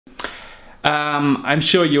I'm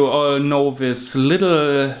sure you all know this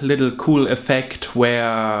little cool effect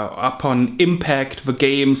where upon impact the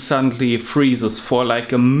game suddenly freezes for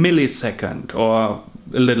like a millisecond or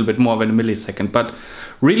a little bit more than a millisecond, but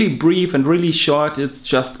really brief and really short. It's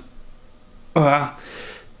just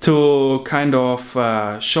to kind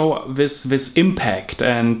of show this impact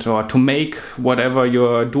and or to make whatever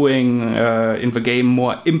you're doing in the game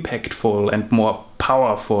more impactful and more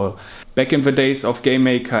powerful. Back in the days of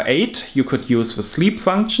GameMaker 8, you could use the sleep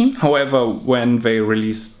function. However, when they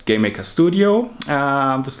released GameMaker Studio,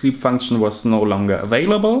 the sleep function was no longer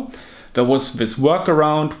available. There was this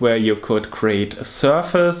workaround where you could create a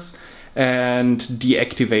surface and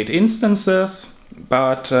deactivate instances,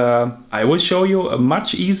 but I will show you a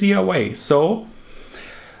much easier way. So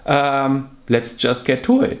let's just get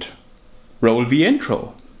to it. Roll the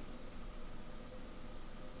intro.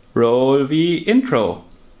 Roll the intro.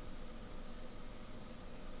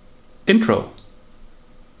 Intro.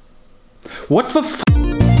 What the f—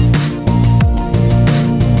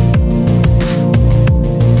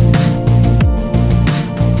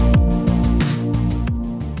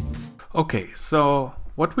 Okay, so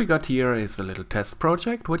what we got here is a little test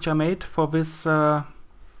project which I made for this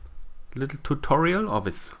little tutorial, or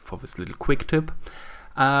for this little quick tip.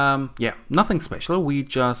 Yeah, nothing special. We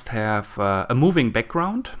just have a moving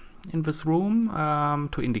background in this room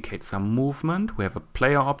to indicate some movement. We have a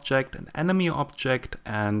player object, an enemy object,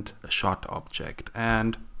 and a shot object.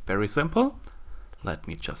 And very simple. Let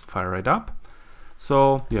me just fire it up.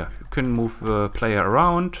 So yeah, you can move the player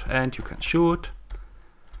around and you can shoot.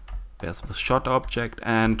 There's the shot object,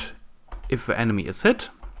 and if the enemy is hit,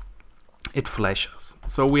 it flashes.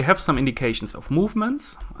 So we have some indications of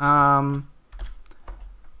movements,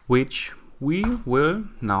 which we will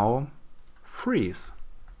now freeze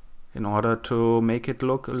in order to make it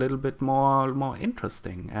look a little bit more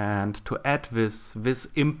interesting and to add this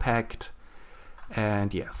impact.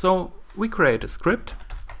 And yeah, so we create a script.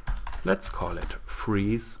 Let's call it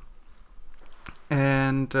freeze.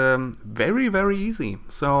 And very easy.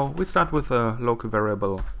 So we start with a local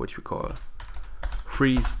variable which we call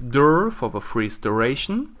freeze_dur for the freeze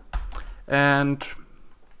duration. And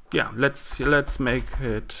yeah, let's make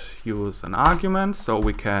it use an argument, so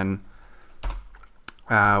we can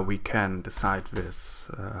decide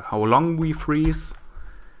this how long we freeze.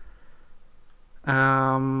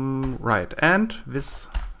 Right, and this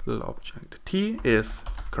little object t is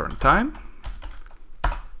current time.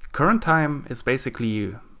 Current time is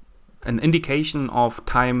basically an indication of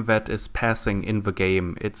time that is passing in the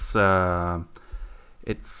game. It's the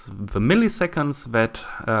milliseconds that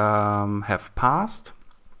have passed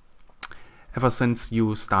ever since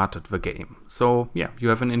you started the game. So yeah, you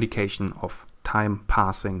have an indication of time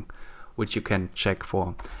passing, which you can check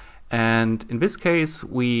for. And in this case,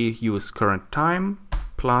 we use current time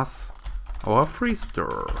plus our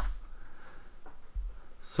freeze_dur.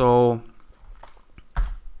 So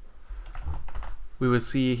we will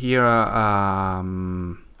see here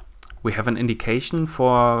we have an indication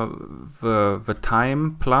for the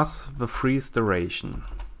time plus the freeze duration,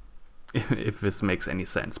 if this makes any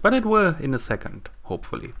sense, but it will in a second,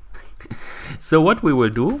 hopefully. So what we will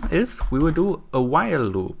do is we will do a while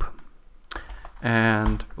loop,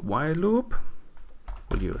 and the while loop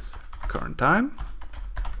will use current time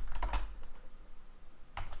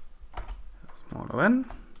smaller than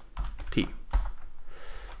t.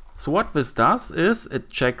 So what this does is it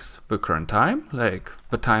checks the current time, like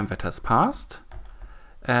the time that has passed,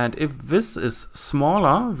 and if this is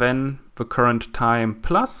smaller than the current time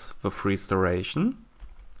plus the freeze duration,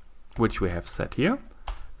 which we have set here,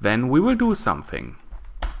 then we will do something.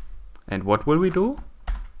 And what will we do?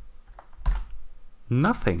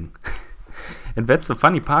 Nothing. And that's the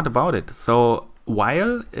funny part about it. So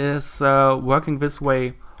while is working this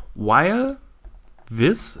way while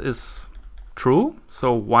this is true,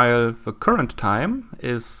 so while the current time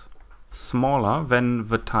is smaller than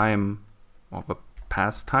the time or the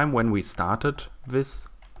past time when we started this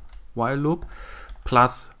while loop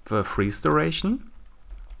plus the freeze duration,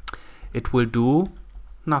 it will do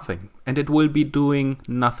nothing, and it will be doing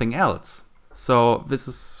nothing else. So this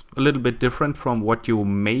is a little bit different from what you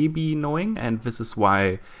may be knowing, and this is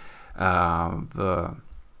why the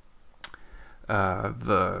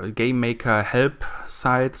GameMaker help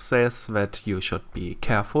site says that you should be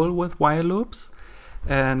careful with while loops.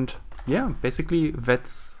 And yeah, basically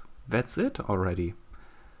that's it already.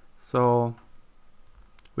 So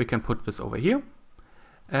we can put this over here,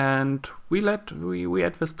 and we add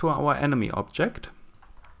this to our enemy object.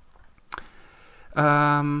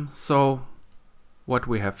 So what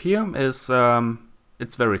we have here is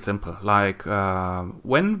it's very simple. Like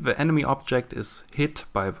when the enemy object is hit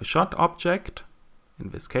by the shot object, in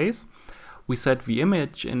this case, we set the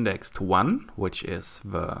image index to 1, which is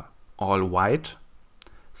the all white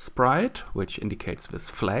sprite, which indicates this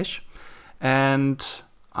flash. And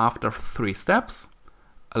after 3 steps,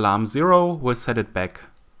 alarm 0 will set it back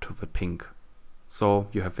to the pink. So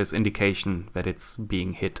you have this indication that it's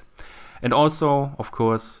being hit. And also, of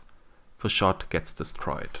course, the shot gets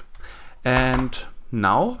destroyed. And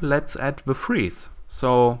now let's add the freeze.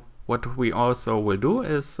 So what we also will do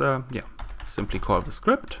is simply call the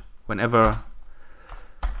script. Whenever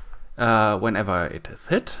it is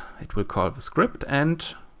hit, it will call the script,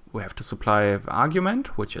 and we have to supply the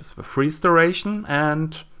argument, which is the freeze duration,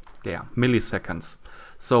 and milliseconds.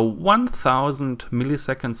 So 1000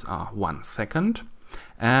 milliseconds are 1 second.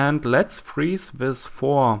 And let's freeze this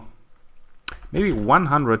for maybe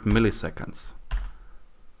 100 milliseconds.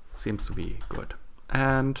 Seems to be good.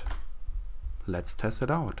 And let's test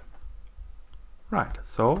it out. Right,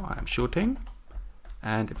 so I'm shooting,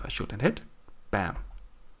 and if I shoot and hit, bam.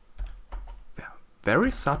 Yeah,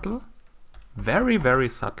 very subtle, very, very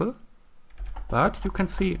subtle, but you can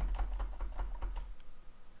see.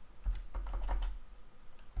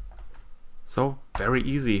 So very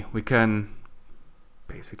easy. We can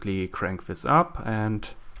basically crank this up and,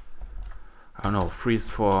 I don't know, freeze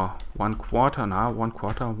for 1/4 now,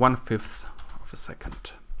 1/4, 1/5 of a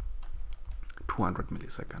second, 200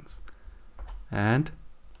 milliseconds. And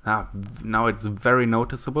now it's very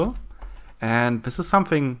noticeable. And this is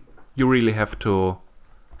something you really have to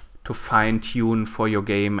fine tune for your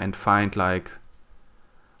game and find like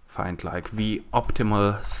the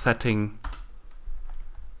optimal setting.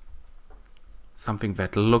 Something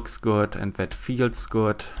that looks good and that feels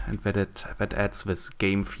good and that adds this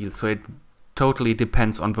game feel. So it totally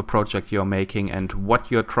depends on the project you're making and what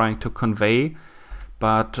you're trying to convey.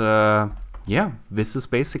 But yeah, this is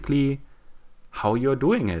basically how you're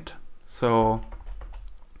doing it. So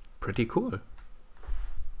pretty cool.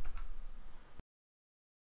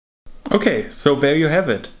 Okay, so there you have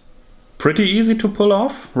it. Pretty easy to pull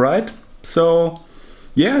off, right? So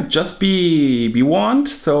yeah, just be warned.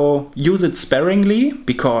 So use it sparingly,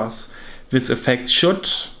 because this effect should,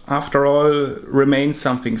 after all, remain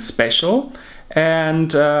something special.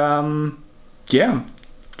 And yeah,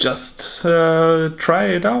 just try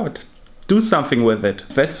it out. Do something with it.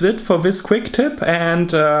 That's it for this quick tip.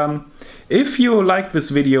 And if you liked this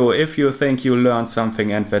video, if you think you learned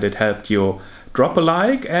something and that it helped you, drop a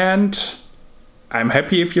like, and I'm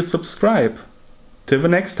happy if you subscribe. Till the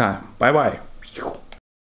next time. Bye bye.